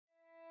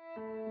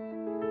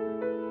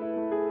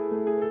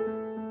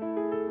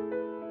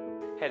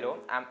Hello,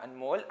 I'm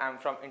Anmol. I'm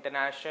from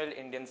International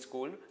Indian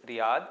School,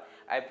 Riyadh.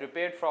 I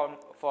prepared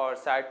for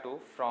SAT 2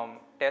 from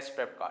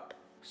TestprepKart.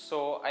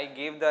 So I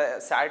gave the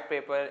SAT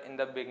paper in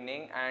the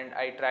beginning and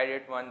I tried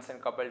it once and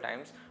couple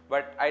times,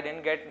 but I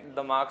didn't get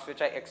the marks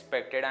which I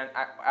expected, and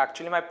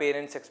actually my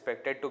parents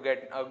expected to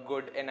get a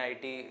good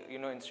NIT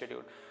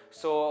institute.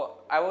 So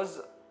I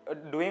was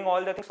doing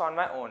all the things on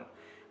my own,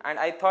 and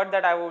I thought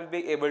that I would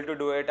be able to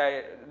do it.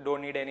 I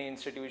don't need any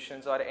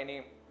institutions or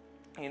any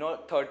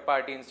third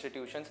party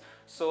institutions.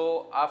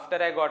 So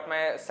after I got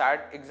my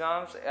SAT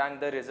exams and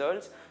the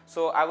results,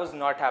 so I was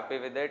not happy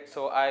with it.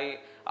 So I,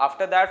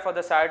 after that, for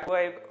the SAT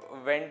I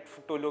went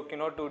to look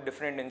to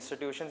different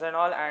institutions and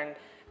all, and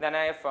then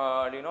I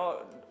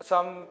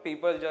some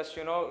people just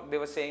they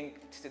were saying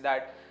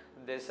that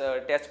this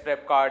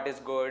TestprepKart is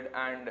good,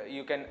 and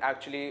you can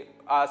actually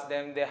ask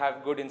them. They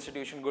have good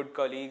institution, good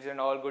colleagues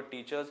and all, good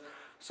teachers.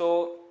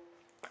 So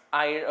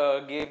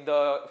I gave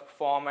the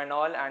form and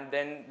all, and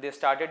then they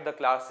started the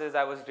classes.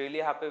 I was really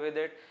happy with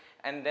it,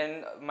 and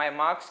then my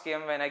marks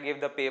came when I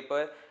gave the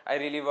paper. I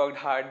really worked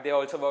hard. They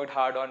also worked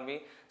hard on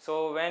me.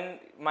 So when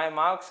my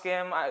marks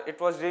came,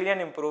 it was really an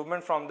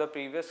improvement from the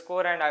previous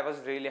score, and I was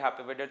really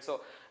happy with it.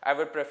 So I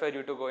would prefer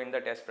you to go in the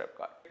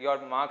TestprepKart.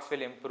 Your marks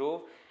will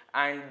improve,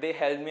 and they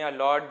helped me a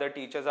lot. The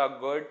teachers are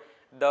good.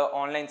 The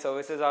online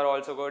services are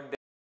also good.